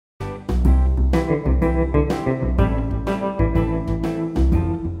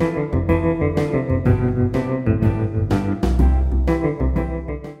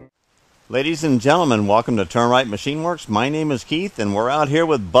Ladies and gentlemen, welcome to Turn Right Machine Works. My name is Keith, and we're out here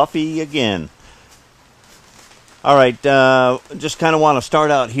with Buffy again. Alright, just kind of want to start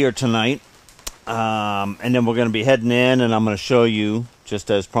out here tonight, and then we're going to be heading in, and I'm going to show you,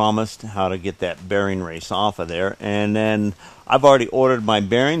 just as promised, how to get that bearing race off of there. And then I've already ordered my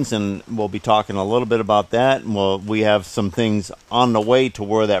bearings, and we'll be talking a little bit about that. And we have some things on the way to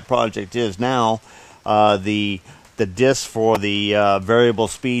where that project is now. The disc for the variable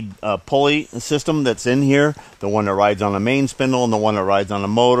speed pulley system that's in here, the one that rides on the main spindle and the one that rides on the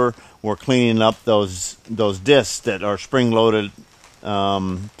motor. We're cleaning up those discs that are spring loaded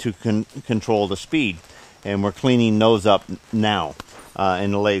to control the speed, and we're cleaning those up now in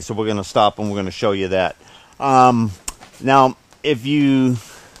the lathe. So we're going to stop and we're going to show you that. Now, if you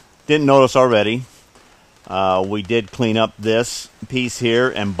didn't notice already, we did clean up this piece here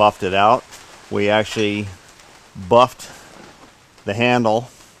and buffed it out. We actually buffed the handle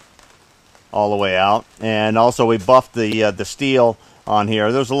all the way out, and also we buffed the steel on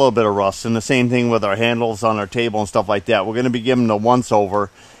here. There's a little bit of rust, and the same thing with our handles on our table and stuff like that. We're going to be giving them a once over,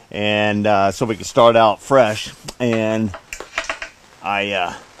 and so we can start out fresh. And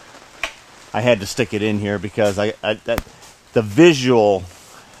I had to stick it in here because the visual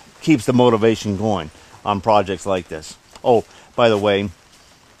keeps the motivation going on projects like this. Oh, by the way,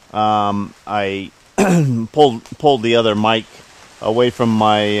 I pulled the other mic away from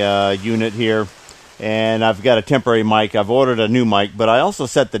my unit here, and I've got a temporary mic. I've ordered a new mic, but I also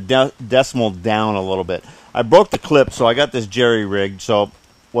set the decimal down a little bit. I broke the clip, so I got this jerry-rigged, so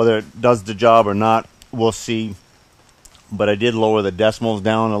whether it does the job or not, we'll see. But I did lower the decimals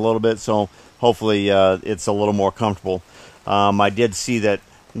down a little bit, so hopefully it's a little more comfortable. I did see that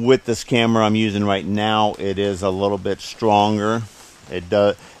with this camera I'm using right now, it is a little bit stronger. It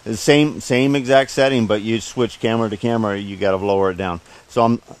does the same exact setting, but you switch camera to camera, you got to lower it down. So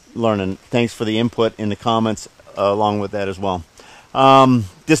I'm learning. Thanks for the input in the comments along with that as well.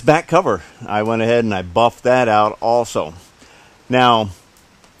 This back cover, I went ahead and I buffed that out also. Now,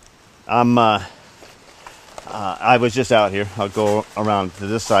 I was just out here. I'll go around to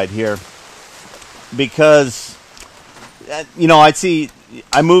this side here because you know, I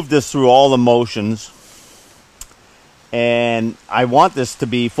moved this through all the motions. And I want this to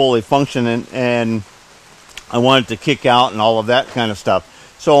be fully functioning, and I want it to kick out and all of that kind of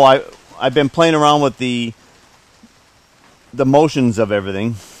stuff. So I've been playing around with the motions of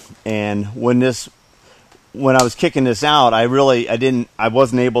everything, and when I was kicking this out, I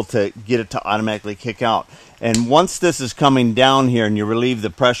wasn't able to get it to automatically kick out. And once this is coming down here and you relieve the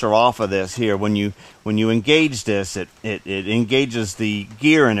pressure off of this here, when you engage this, it engages the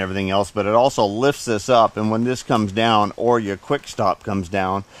gear and everything else, but it also lifts this up. And when this comes down, or your quick stop comes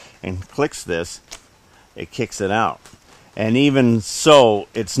down and clicks this, it kicks it out. And even so,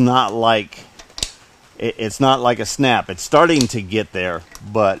 it's not like a snap. It's starting to get there,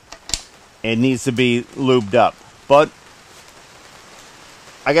 but it needs to be lubed up. But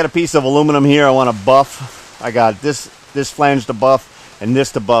I got a piece of aluminum here I want to buff. I got this flange to buff and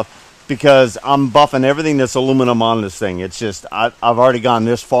this to buff because I'm buffing everything that's aluminum on this thing. It's just I've already gone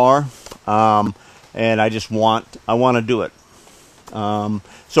this far, and I want to do it.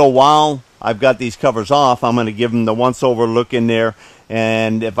 So while I've got these covers off, I'm going to give them the once over look in there.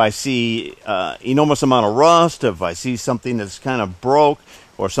 And if I see enormous amount of rust, if I see something that's kind of broke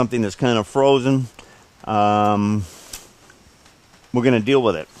or something that's kind of frozen, we're going to deal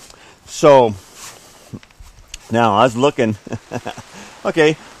with it. So now I was looking.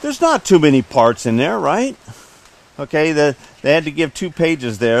 Okay, there's not too many parts in there, right? Okay, they had to give 2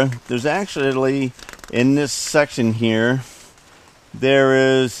 pages there. There's actually, in this section here,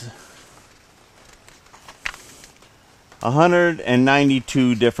 there is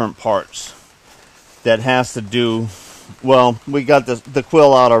 192 different parts that has to do. Well, we got the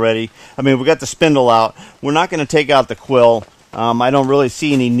quill out already. I mean, we got the spindle out. We're not going to take out the quill. I don't really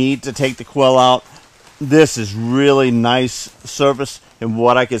see any need to take the quill out. This is really nice surface, and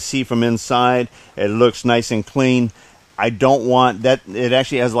what I can see from inside, it looks nice and clean. I don't want that. It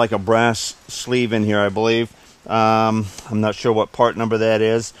actually has like a brass sleeve in here, I believe. I'm not sure what part number that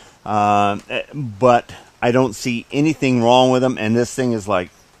is, but I don't see anything wrong with them, and this thing is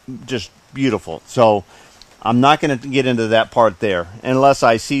like just beautiful. So I'm not going to get into that part there unless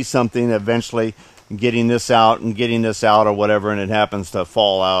I see something eventually getting this out or whatever, and it happens to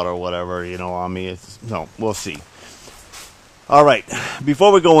fall out or whatever, you know, on me. No, we'll see. All right,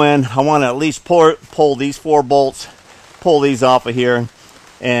 before we go in, I want to at least pull these 4 bolts, pull these off of here,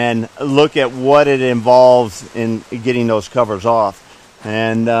 and look at what it involves in getting those covers off.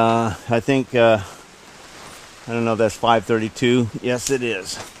 And I think I don't know, that's 532. Yes, it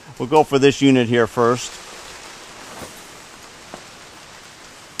is. we'll go for this unit here first.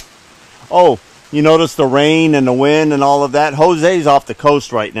 Oh, you notice the rain and the wind and all of that? Jose's off the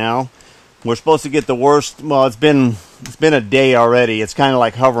coast right now. We're supposed to get the worst. Well, it's been a day already. It's kind of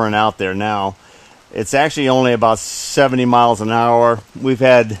like hovering out there now. It's actually only about 70 miles an hour. We've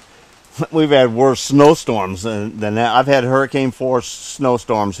had worse snowstorms than that. I've had hurricane force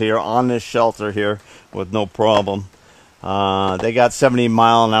snowstorms here on this shelter here with no problem. They got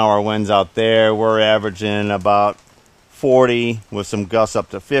 70-mile-an-hour winds out there. We're averaging about 40 with some gusts up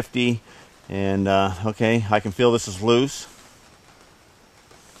to 50. And okay, I can feel this is loose.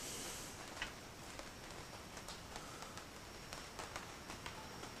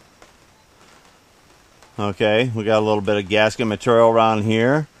 Okay, we got a little bit of gasket material around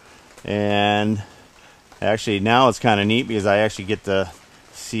here. And actually now it's kind of neat because I actually get to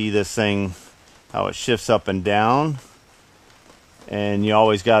see this thing, how it shifts up and down. And you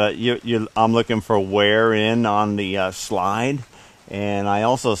always got to, I'm looking for wear in on the slide. And I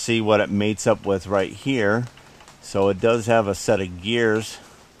also see what it mates up with right here. So it does have a set of gears.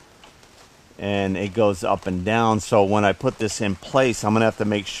 And it goes up and down. So when I put this in place, I'm going to have to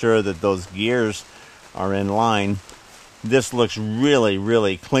make sure that those gears are in line. This looks really,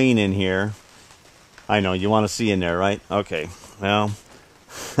 really clean in here. I know, you want to see in there, right? Okay, well.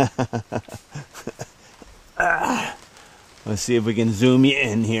 Let's see if we can zoom you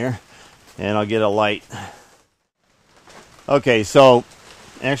in here. And I'll get a light. Okay, so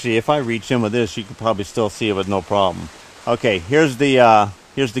actually if I reach in with this, you can probably still see it with no problem. Okay, here's the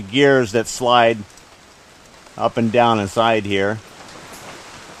gears that slide up and down inside here.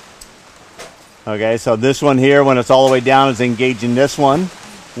 Okay, so this one here, when it's all the way down, is engaging this one.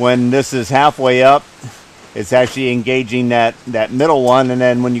 When this is halfway up, it's actually engaging that middle one, and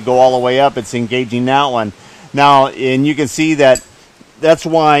then when you go all the way up, it's engaging that one. Now, and you can see that that's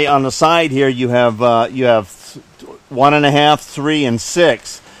why on the side here you have 1.5, 3, and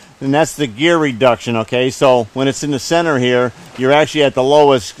 6, and that's the gear reduction. Okay, so when it's in the center here, you're actually at the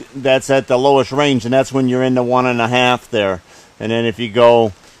lowest. That's at the lowest range, and that's when you're in the 1.5 there. And then if you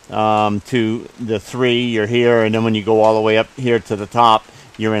go to the 3, you're here, and then when you go all the way up here to the top,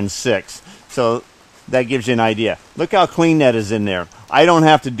 you're in 6. So that gives you an idea. Look how clean that is in there. I don't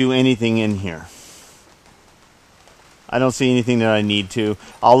have to do anything in here. I don't see anything that I need to.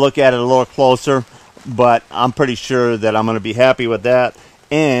 I'll look at it a little closer, but I'm pretty sure that I'm going to be happy with that.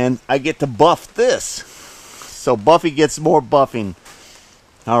 And I get to buff this. So Buffy gets more buffing.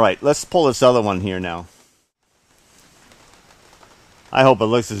 All right, let's pull this other one here now. I hope it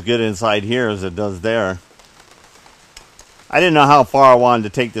looks as good inside here as it does there. I didn't know how far I wanted to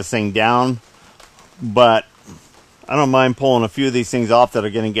take this thing down, but I don't mind pulling a few of these things off that are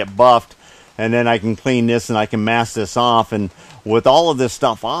going to get buffed, and then I can clean this and I can mask this off. And with all of this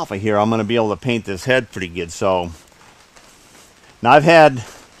stuff off of here, I'm going to be able to paint this head pretty good. So now I've had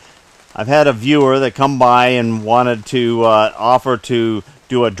a viewer that come by and wanted to offer to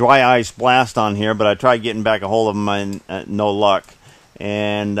do a dry ice blast on here, but I tried getting back a hold of him and no luck.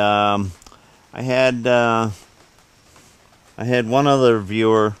 And I had one other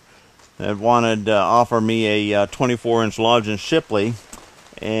viewer that wanted to offer me a 24-inch Lodge & Shipley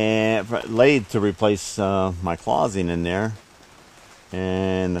and lathe to replace my closing in there.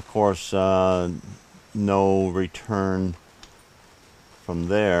 And of course, no return from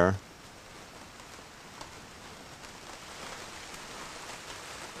there.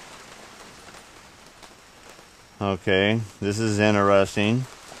 Okay, this is interesting.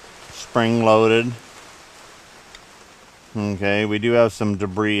 Spring loaded. Okay, we do have some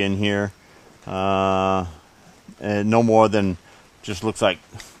debris in here. And no more than just looks like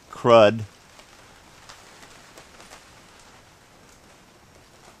crud.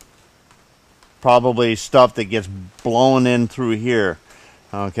 Probably stuff that gets blown in through here.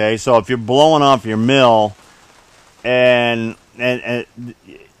 Okay, so if you're blowing off your mill and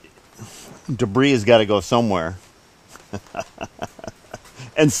debris has got to go somewhere.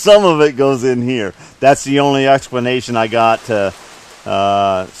 And some of it goes in here. That's the only explanation I got to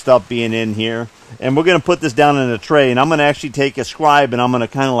stuff being in here. And we're going to put this down in a tray, and I'm going to actually take a scribe and I'm going to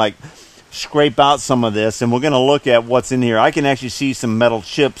kind of like scrape out some of this, and we're going to look at what's in here. I can actually see some metal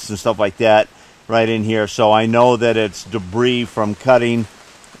chips and stuff like that right in here, so I know that it's debris from cutting.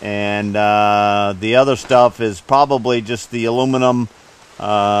 And the other stuff is probably just the aluminum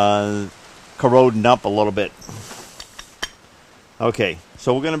corroding up a little bit. Okay,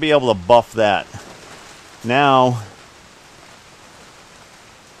 so we're going to be able to buff that. Now,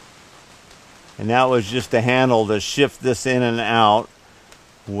 and that was just a handle to shift this in and out,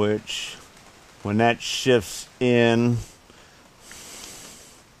 which when that shifts in,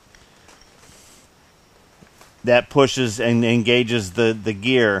 that pushes and engages the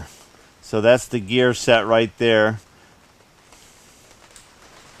gear. So that's the gear set right there.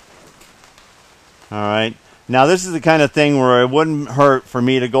 Alright, now this is the kind of thing where it wouldn't hurt for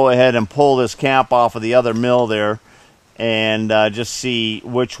me to go ahead and pull this cap off of the other mill there and just see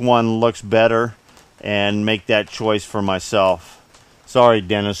which one looks better and make that choice for myself. Sorry,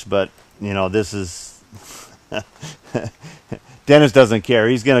 Dennis, but you know, this is Dennis doesn't care.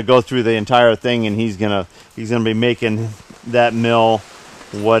 He's going to go through the entire thing and he's going to be making that mill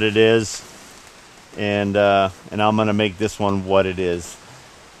what it is, and I'm going to make this one what it is,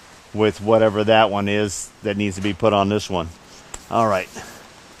 with whatever that one is that needs to be put on this one. All right.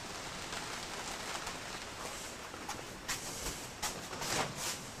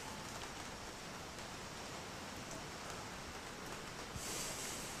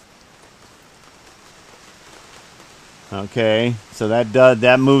 Okay, so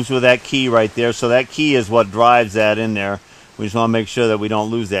that moves with that key right there. So that key is what drives that in there. We just want to make sure that we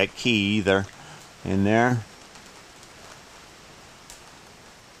don't lose that key either in there.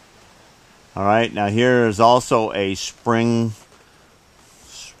 All right, now here is also a spring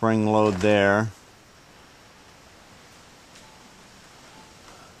load there.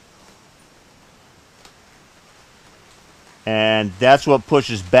 And that's what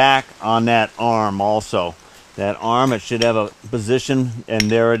pushes back on that arm also. That arm, it should have a position,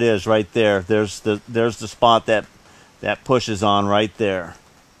 and there it is right there. There's the spot that pushes on right there.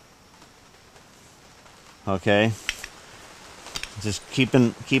 Okay. Just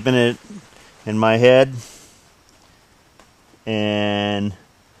keeping it in my head, and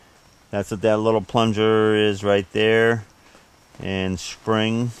that's what that little plunger is right there, and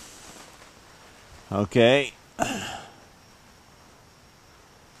spring. Okay.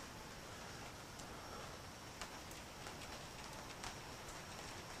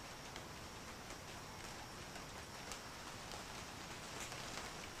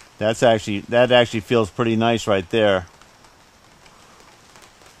 That actually feels pretty nice right there.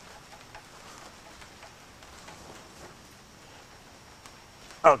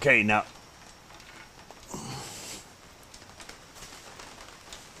 Okay, now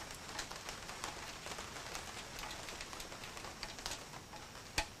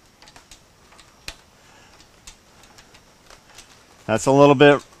that's a little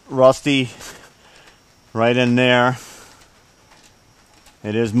bit rusty right in there.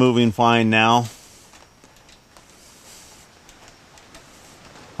 It is moving fine now.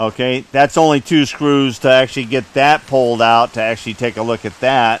 Okay, that's only 2 screws to actually get that pulled out, to actually take a look at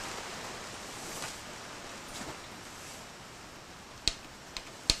that.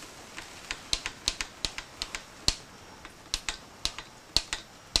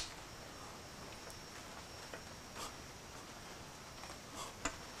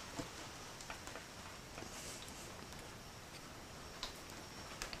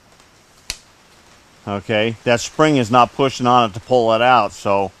 Okay, that spring is not pushing on it to pull it out,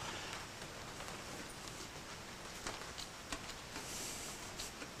 so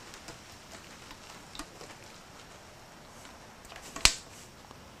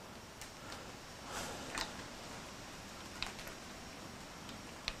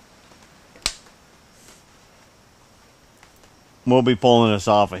we'll be pulling this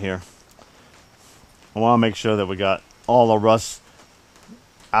off of here. I want to make sure that we got all the rust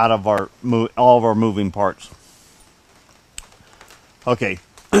out of all of our moving parts. Okay,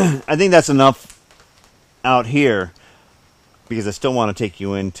 I think that's enough out here, because I still want to take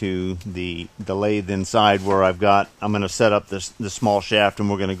you into the lathe inside where I'm going to set up this small shaft, and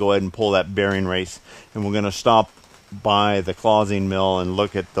we're going to go ahead and pull that bearing race, and we're going to stop by the closing mill and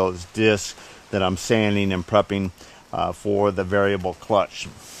look at those discs that I'm sanding and prepping for the variable clutch.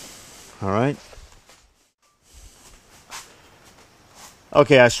 All right.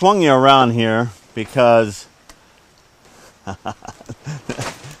 Okay, I swung you around here because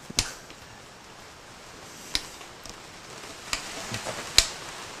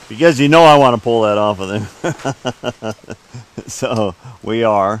you know I want to pull that off of there. So we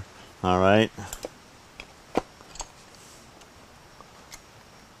are. All right.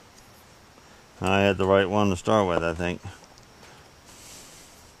 I had the right one to start with, I think.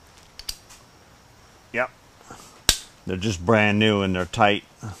 Yep. They're just brand new and they're tight.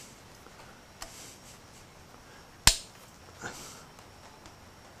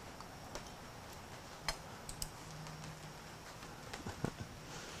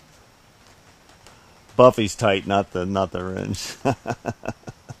 Buffy's tight, not the wrench.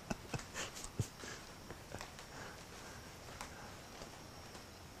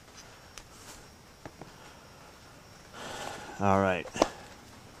 All right.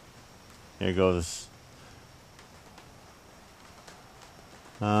 Here goes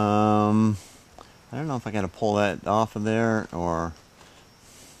I don't know if I got to pull that off of there, or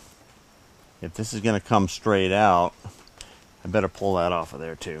if this is going to come straight out, I better pull that off of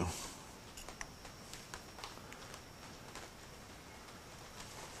there too.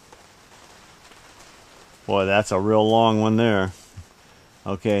 Boy, that's a real long one there.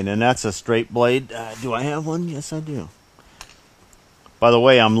 Okay, and then that's a straight blade. Do I have one? Yes, I do. By the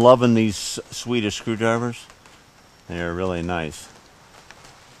way, I'm loving these Swedish screwdrivers. They're really nice.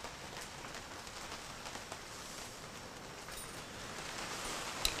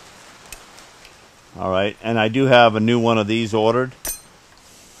 Alright, and I do have a new one of these ordered.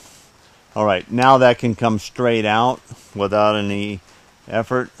 Alright, now that can come straight out without any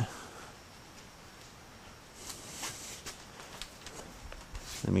effort.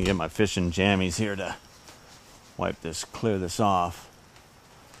 Let me get my fishing jammies here to wipe this, clear this off.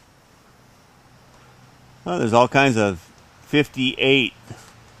 Oh, there's all kinds of 58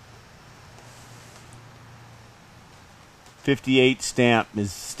 stamp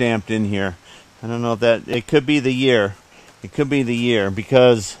is stamped in here. I don't know if that, it could be the year. It could be the year,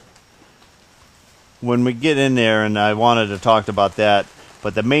 because when we get in there, and I wanted to talk about that,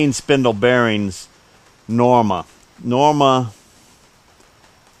 but the main spindle bearings, Norma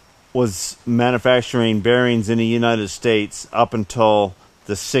was manufacturing bearings in the United States up until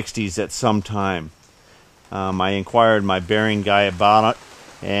the 60s at some time. I inquired my bearing guy about it,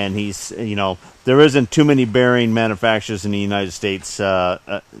 and he's, you know, there isn't too many bearing manufacturers in the United States,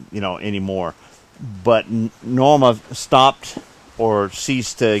 you know, anymore. But Norma stopped or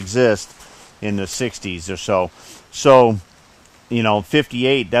ceased to exist in the 60s or so. So, you know,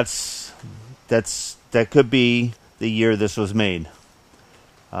 58, that could be the year this was made.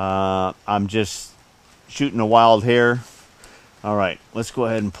 I'm just shooting a wild hair. All right, let's go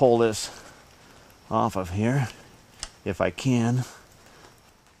ahead and pull this off of here if I can.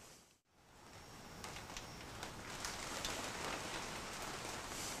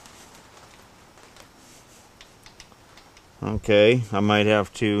 Okay, I might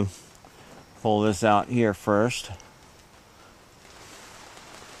have to pull this out here first.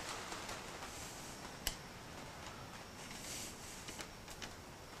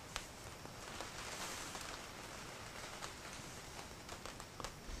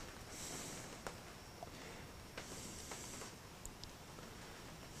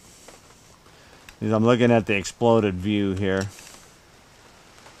 I'm looking at the exploded view here.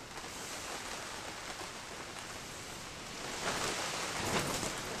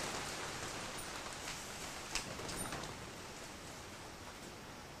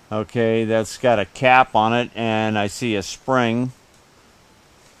 Okay, that's got a cap on it, and I see a spring.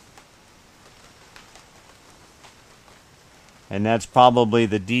 And that's probably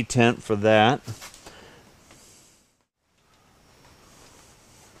the detent for that.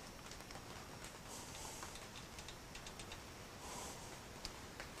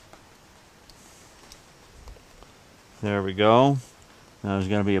 There we go. Now there's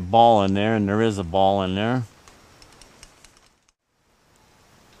going to be a ball in there, and there is a ball in there.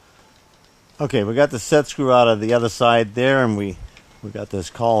 Okay, we got the set screw out of the other side there, and we got this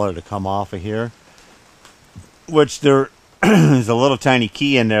collar to come off of here, which there is a little tiny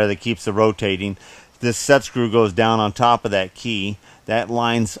key in there that keeps it rotating. This set screw goes down on top of that key. That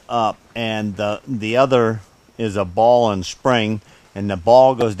lines up, and the other is a ball and spring, and the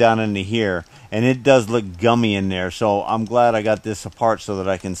ball goes down into here, and it does look gummy in there, so I'm glad I got this apart so that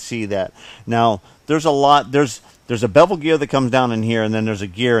I can see that. Now, there's a lot, there's a bevel gear that comes down in here, and then there's a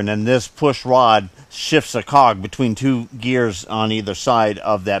gear, and then this push rod shifts a cog between two gears on either side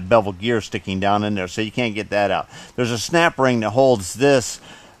of that bevel gear sticking down in there, so you can't get that out. There's a snap ring that holds this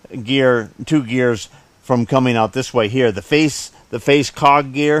gear, two gears, from coming out this way here. The face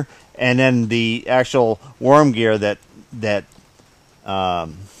cog gear, and then the actual worm gear that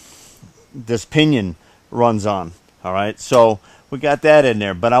this pinion runs on. All right, so we got that in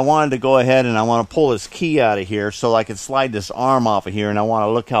there, but I wanted to go ahead and I want to pull this key out of here so I can slide this arm off of here, and I want to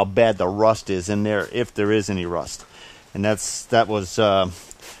look how bad the rust is in there, if there is any rust. And that's where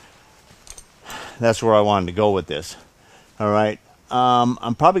I wanted to go with this. All right,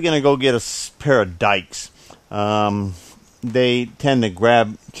 I'm probably going to go get a pair of dikes. They tend to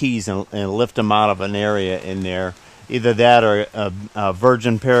grab keys and lift them out of an area in there. Either that or a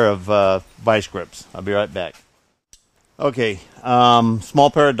virgin pair of vice grips. I'll be right back. Okay,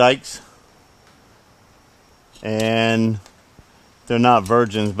 small pair of dikes, and they're not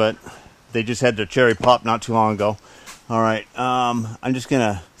virgins, but they just had their cherry pop not too long ago. All right, I'm just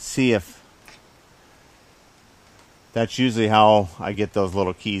gonna see if that's usually how I get those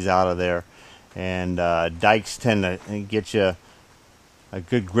little keys out of there. And dikes tend to get you a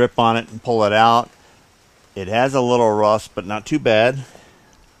good grip on it and pull it out. It has a little rust, but not too bad.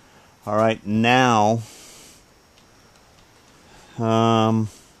 All right, now gonna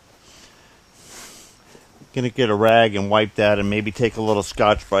get a rag and wipe that, and maybe take a little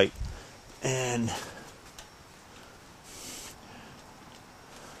Scotch-Brite. And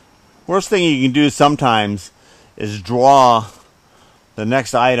worst thing you can do sometimes is draw the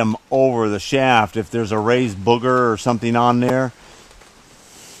next item over the shaft if there's a raised booger or something on there.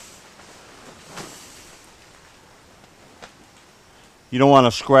 You don't want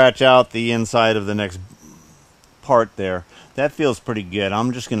to scratch out the inside of the next part there. That feels pretty good.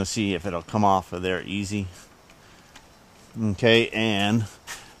 I'm just going to see if it'll come off of there easy. Okay, and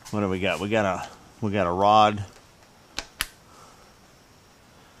what do we got? We got a rod.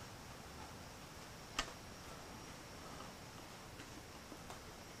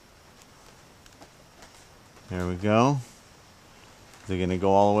 There we go. Is it going to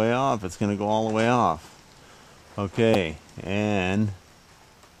go all the way off? It's going to go all the way off. Okay, and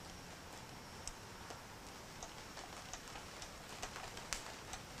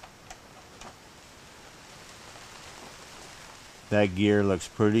that gear looks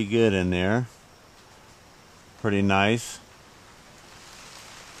pretty good in there. Pretty nice.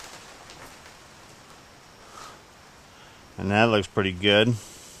 And that looks pretty good. I'm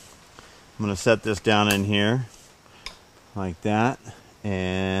going to set this down in here like that,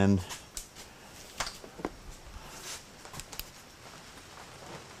 and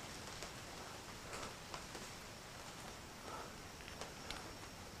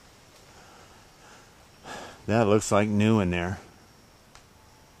that looks like new in there.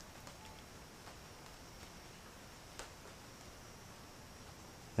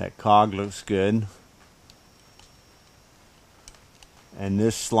 That cog looks good. And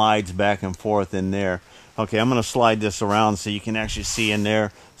this slides back and forth in there. Okay, I'm going to slide this around so you can actually see in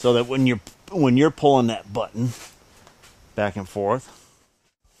there, so that when you're pulling that button back and forth.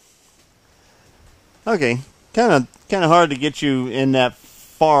 Okay, kind of hard to get you in that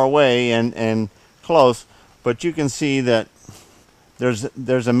far away and close, but you can see that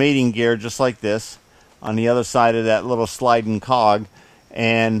there's a mating gear just like this on the other side of that little sliding cog,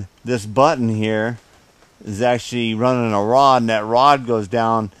 and this button here is actually running a rod, and that rod goes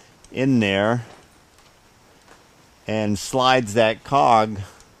down in there and slides that cog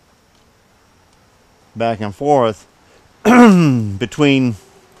back and forth between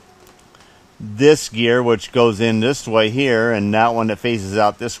this gear, which goes in this way here, and that one that faces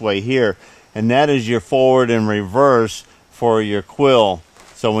out this way here. And that is your forward and reverse for your quill.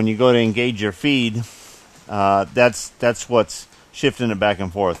 So when you go to engage your feed, that's what's shifting it back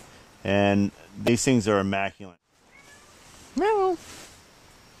and forth. And these things are immaculate. Meow.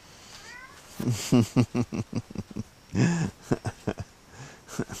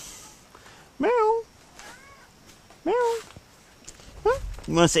 Meow. Meow. Huh?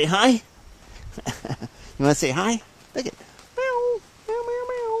 You want to say hi? You want to say hi? Look at meow. Meow, meow,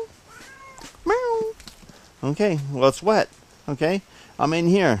 meow. Meow. Okay, well, it's wet. Okay, I'm in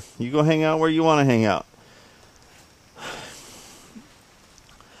here. You go hang out where you want to hang out.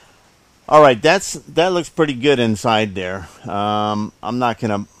 All right, that looks pretty good inside there. I'm not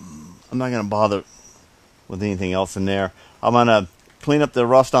gonna bother with anything else in there. I'm gonna clean up the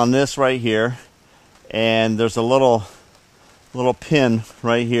rust on this right here, and there's a little pin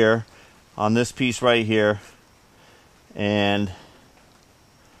right here on this piece right here, and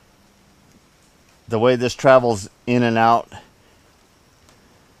the way this travels in and out,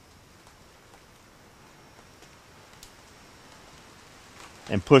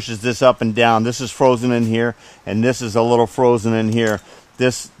 and pushes this up and down. This is frozen in here, and this is a little frozen in here.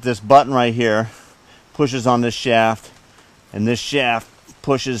 This button right here pushes on this shaft, and this shaft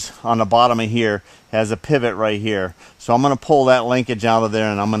pushes on the bottom of here, has a pivot right here. So I'm going to pull that linkage out of there,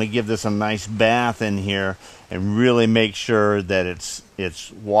 and I'm going to give this a nice bath in here and really make sure that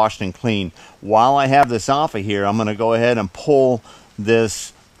it's washed and clean. While I have this off of here, I'm going to go ahead and pull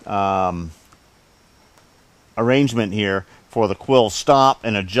this arrangement here for the quill stop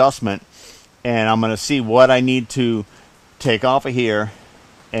and adjustment, and I'm going to see what I need to take off of here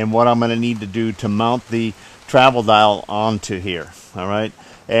and what I'm going to need to do to mount the travel dial onto here. All right,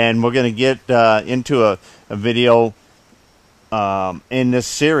 and we're going to get into a video in this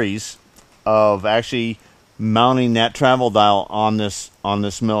series of actually mounting that travel dial on this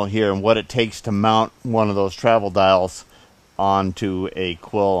mill here, and what it takes to mount one of those travel dials onto a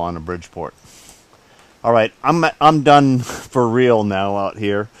quill on a Bridgeport. All right, I'm done for real now out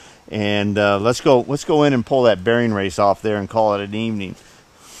here, and let's go in and pull that bearing race off there and call it an evening.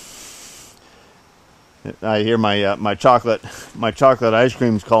 I hear my chocolate ice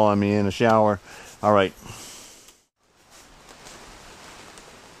cream's calling me in the shower. All right.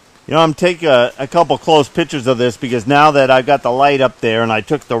 You know, I'm taking a couple close pictures of this because now that I've got the light up there and I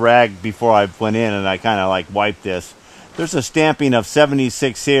took the rag before I went in and I kind of like wiped this. There's a stamping of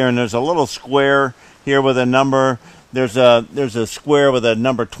 76 here, and there's a little square here with a number. There's a square with a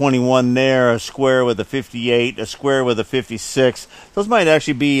number 21 there, a square with a 58, a square with a 56. Those might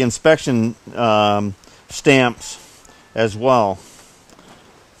actually be inspection stamps as well.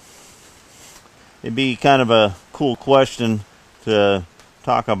 It'd be kind of a cool question to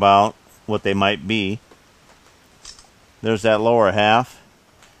talk about what they might be. There's that lower half,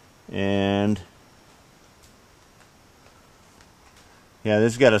 and yeah,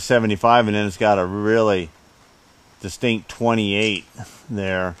 this has got a 75, and then it's got a really distinct 28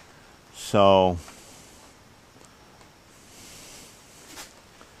 there. So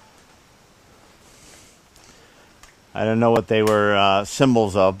I don't know what they were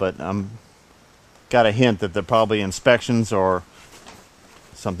symbols of, but I'm got a hint that they're probably inspections or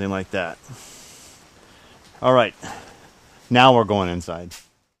something like that. All right, now we're going inside.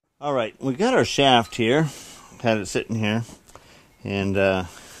 All right, we got our shaft here. Had it sitting here, and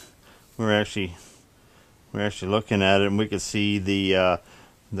we're actually looking at it, and we could see the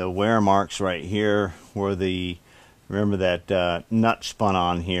wear marks right here where the, remember that nut spun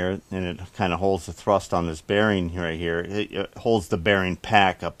on here, and it kind of holds the thrust on this bearing right here. It holds the bearing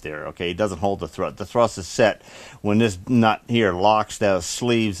pack up there. Okay, it doesn't hold the thrust. The thrust is set when this nut here locks those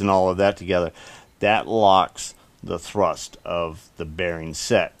sleeves and all of that together. That locks the thrust of the bearing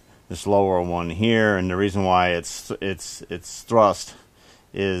set. This lower one here, and the reason why it's thrust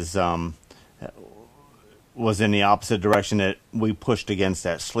is was in the opposite direction that we pushed against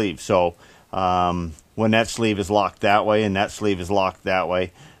that sleeve. So when that sleeve is locked that way and that sleeve is locked that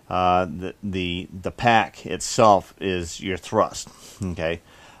way, the pack itself is your thrust. Okay.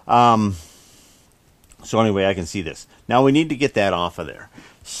 So anyway, I can see this. Now we need to get that off of there.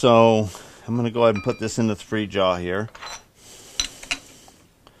 So I'm going to go ahead and put this in the free jaw here.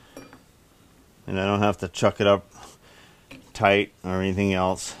 And I don't have to chuck it up tight or anything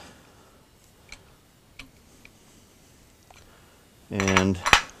else. And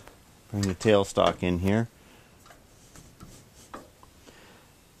bring the tailstock in here.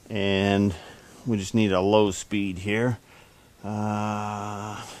 And we just need a low speed here.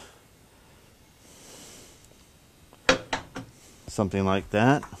 Something like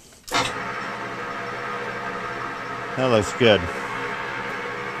that. That looks good.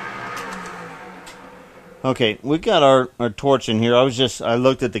 Okay, we got our torch in here. I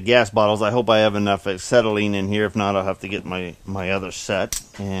looked at the gas bottles. I hope I have enough acetylene in here. If not, I'll have to get my other set.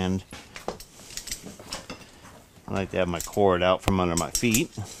 And I like to have my cord out from under my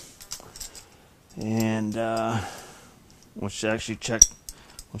feet. And let's actually check.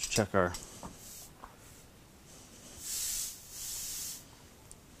 Let's check our.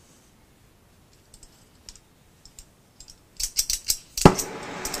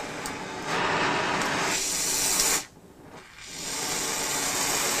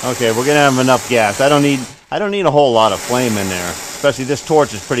 Okay, we're gonna have enough gas. I don't need a whole lot of flame in there. Especially this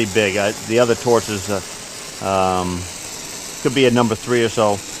torch is pretty big. The other torch is could be a number 3 or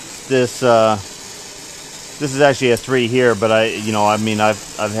so. This is actually a 3 here, but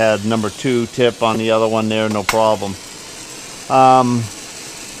I've had number 2 tip on the other one there, no problem.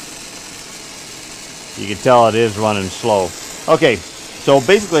 You can tell it is running slow. Okay, so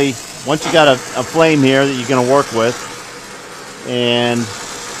basically, once you got a flame here that you're gonna work with, and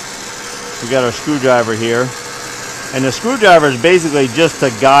we got our screwdriver here, and the screwdriver is basically just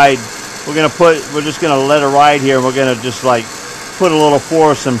to guide. We're just gonna let it ride here. We're gonna just like put a little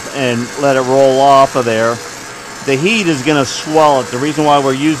force and let it roll off of there. The heat is gonna swell it. The reason why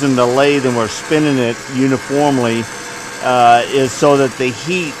we're using the lathe and we're spinning it uniformly is so that the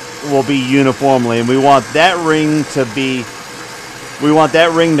heat will be uniformly, and we want that ring to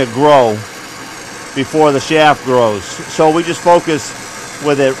grow before the shaft grows. So we just focus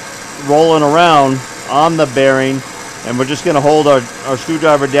with it rolling around on the bearing, and we're just going to hold our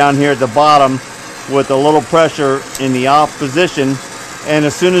screwdriver down here at the bottom with a little pressure in the off position, and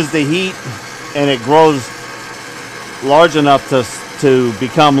as soon as the heat and it grows large enough to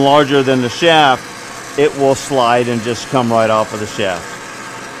become larger than the shaft, it will slide and just come right off of the shaft.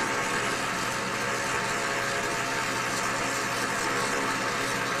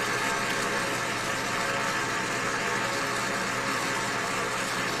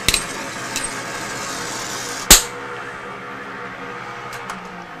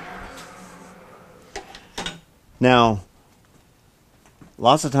 Now,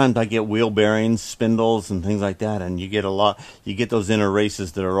 lots of times I get wheel bearings, spindles, and things like that, and you get those inner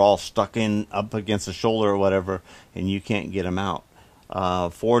races that are all stuck in up against the shoulder or whatever, and you can't get them out.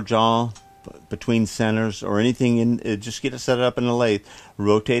 4-jaw between centers or anything just get it set up in the lathe,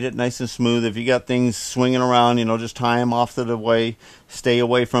 rotate it nice and smooth. If you got things swinging around, just tie them off to the way, stay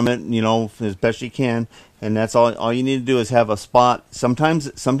away from it, as best you can, and that's all you need to do is have a spot. Sometimes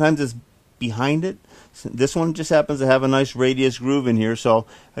it's behind it. This one just happens to have a nice radius groove in here, so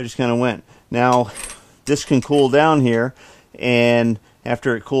I just kind of went. Now this can cool down here, and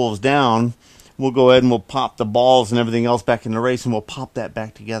after it cools down, we'll go ahead and we'll pop the balls and everything else back in the race, and we'll pop that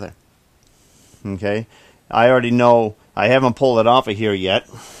back together. Okay, I already know, I haven't pulled it off of here yet,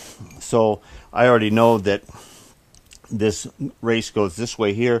 so I already know that this race goes this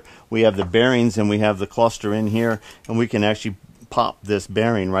way here. We have the bearings and we have the cluster in here, and we can actually pop this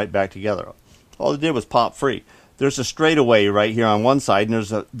bearing right back together. All it did was pop free. There's a straightaway right here on one side,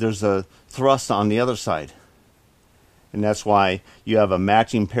 and there's a thrust on the other side, and that's why you have a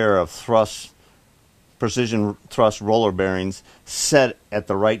matching pair of precision thrust roller bearings set at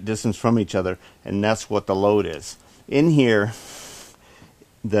the right distance from each other, and that's what the load is. In here,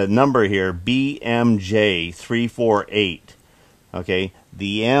 the number here, BMJ348, okay,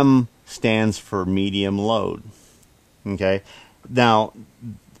 the M stands for medium load. Okay, now,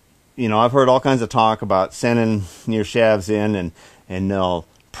 I've heard all kinds of talk about sending your shafts in and they'll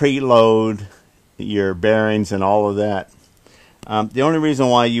preload your bearings and all of that. The only reason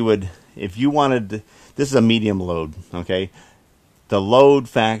why you would, if you wanted to, this is a medium load, okay? The load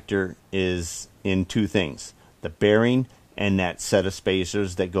factor is in two things: the bearing and that set of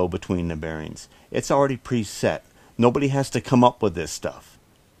spacers that go between the bearings. It's already preset. Nobody has to come up with this stuff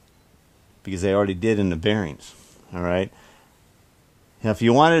because they already did in the bearings, all right? Now, if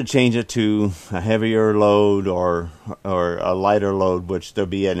you wanted to change it to a heavier load or a lighter load, which there'll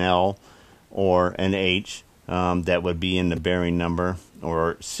be an L or an H, that would be in the bearing number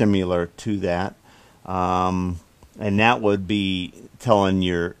or similar to that. And that would be telling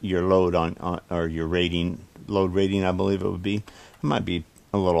your load on or your rating, load rating, I believe it would be. I might be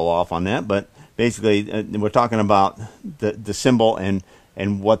a little off on that, but basically we're talking about the symbol and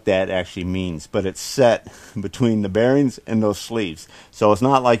what that actually means. But it's set between the bearings and those sleeves, so it's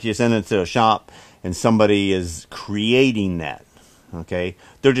not like you send it to a shop and somebody is creating that. Okay,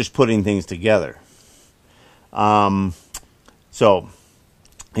 they're just putting things together. So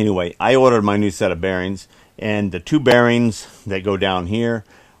anyway, I ordered my new set of bearings, and the two bearings that go down here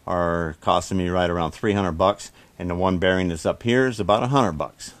are costing me right around $300, and the one bearing that's up here is about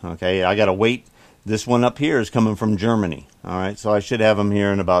 $100. Okay, I got to wait. This one up here is coming from Germany. All right, so I should have them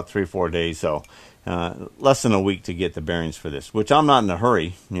here in about 3 or 4 days. So less than a week to get the bearings for this, which I'm not in a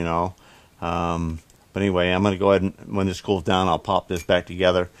hurry, but anyway, I'm going to go ahead and, when this cools down, I'll pop this back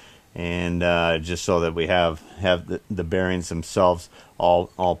together, and just so that we have the bearings themselves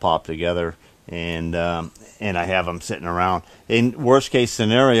all popped together, and I have them sitting around. In worst case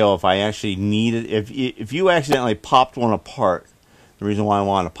scenario, if I actually needed, if you accidentally popped one apart, the reason why I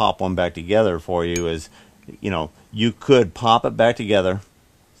want to pop one back together for you is, you could pop it back together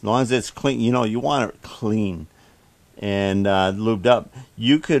as long as it's clean. You want it clean and lubed up.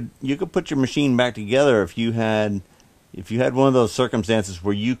 You could put your machine back together if you had one of those circumstances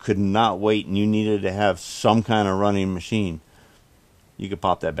where you could not wait and you needed to have some kind of running machine. You could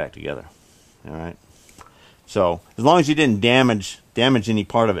pop that back together. All right. So as long as you didn't damage any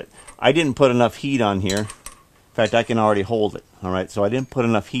part of it. I didn't put enough heat on here. In fact, I can already hold it. All right. So I didn't put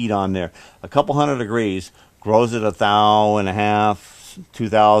enough heat on there. A couple hundred degrees grows at 1,500,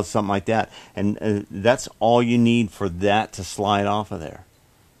 2,000, something like that, and that's all you need for that to slide off of there.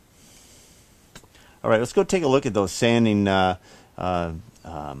 All right, let's go take a look at those sanding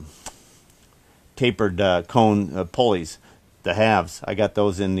tapered cone pulleys, the halves. I got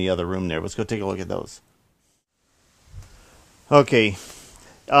those in the other room there. Let's go take a look at those. Okay,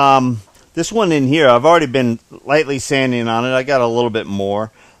 this one in here, I've already been lightly sanding on it. I got a little bit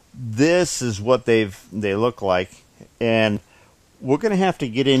more. This is what they look like, and we're going to have to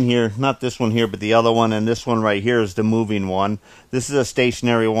get in here, not this one here, but the other one, and this one right here is the moving one. This is a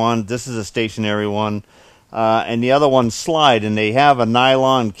stationary one. This is a stationary one, and the other ones slide, and they have a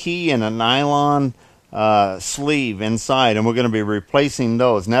nylon key and a nylon sleeve inside, and we're going to be replacing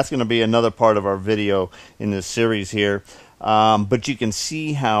those, and that's going to be another part of our video in this series here. But you can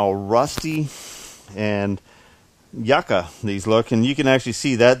see how rusty and yucca these look, and you can actually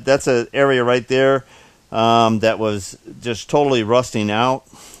see that's an area right there that was just totally rusting out,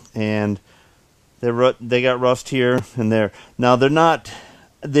 and they got rust here and there. Now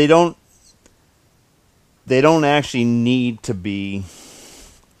they don't actually need to be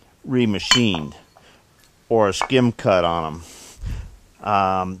remachined or a skim cut on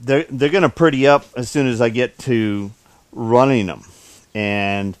them. They're going to pretty up as soon as I get to running them,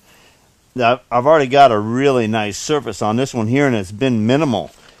 and I've already got a really nice surface on this one here, and it's been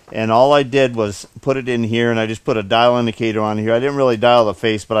minimal. And all I did was put it in here, and I just put a dial indicator on here. I didn't really dial the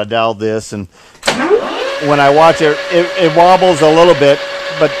face, but I dialed this, and when I watch it, it wobbles a little bit,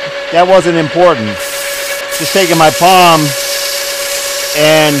 but that wasn't important. Just taking my palm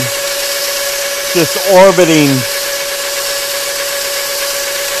and just orbiting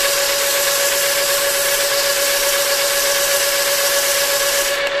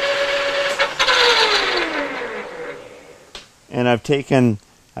and I've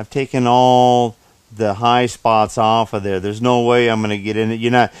taken all the high spots off of there. There's no way I'm going to get in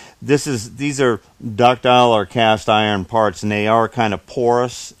it. These are ductile or cast iron parts, and they are kind of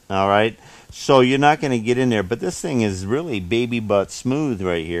porous, all right? So you're not going to get in there, but this thing is really baby butt smooth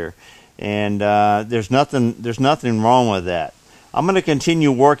right here. And there's nothing wrong with that. I'm going to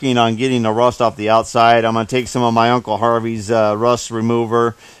continue working on getting the rust off the outside. I'm going to take some of my Uncle Harvey's rust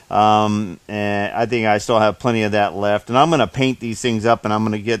remover, and I think I still have plenty of that left. And I'm going to paint these things up, and I'm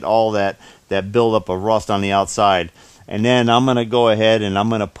going to get all that buildup of rust on the outside. And then I'm going to go ahead and I'm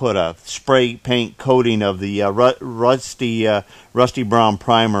going to put a spray paint coating of the rusty brown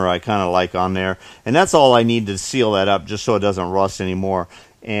primer I kind of like on there. And that's all I need to seal that up, just so it doesn't rust anymore.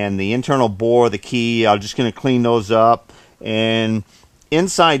 And the internal bore, the key, I'm just going to clean those up. And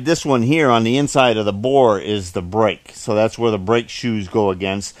inside this one here, on the inside of the bore, is the brake. So that's where the brake shoes go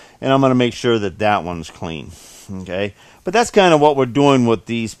against. And I'm going to make sure that that one's clean. Okay? But that's kind of what we're doing with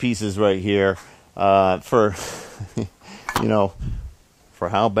these pieces right here. For, for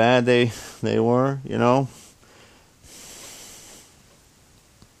how bad they were,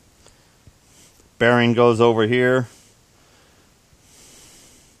 Bearing goes over here.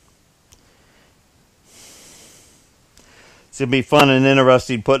 It's going to be fun and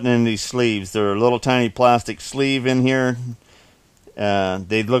interesting putting in these sleeves. They're a little tiny plastic sleeve in here.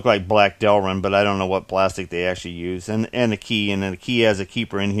 They look like black Delrin, but I don't know what plastic they actually use. And a key, and then the key has a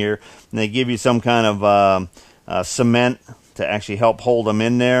keeper in here. And they give you some kind of cement to actually help hold them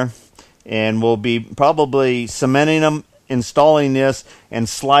in there. And we'll be probably cementing them, installing this, and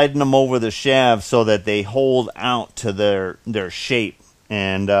sliding them over the shaft so that they hold out to their shape.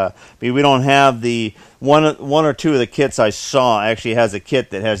 And we don't have the one or two of the kits I saw actually has a kit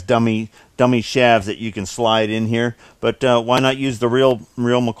that has dummy shafts that you can slide in here. But why not use the real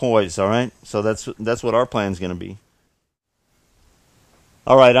McCoys? All right. So that's what our plan's going to be.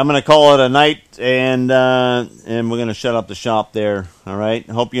 All right. I'm going to call it a night, and we're going to shut up the shop there. All right.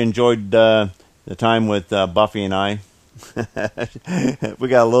 I hope you enjoyed the time with Buffy and I. We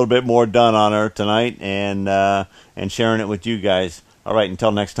got a little bit more done on her tonight, and sharing it with you guys. All right,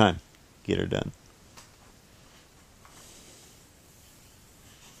 until next time, get her done.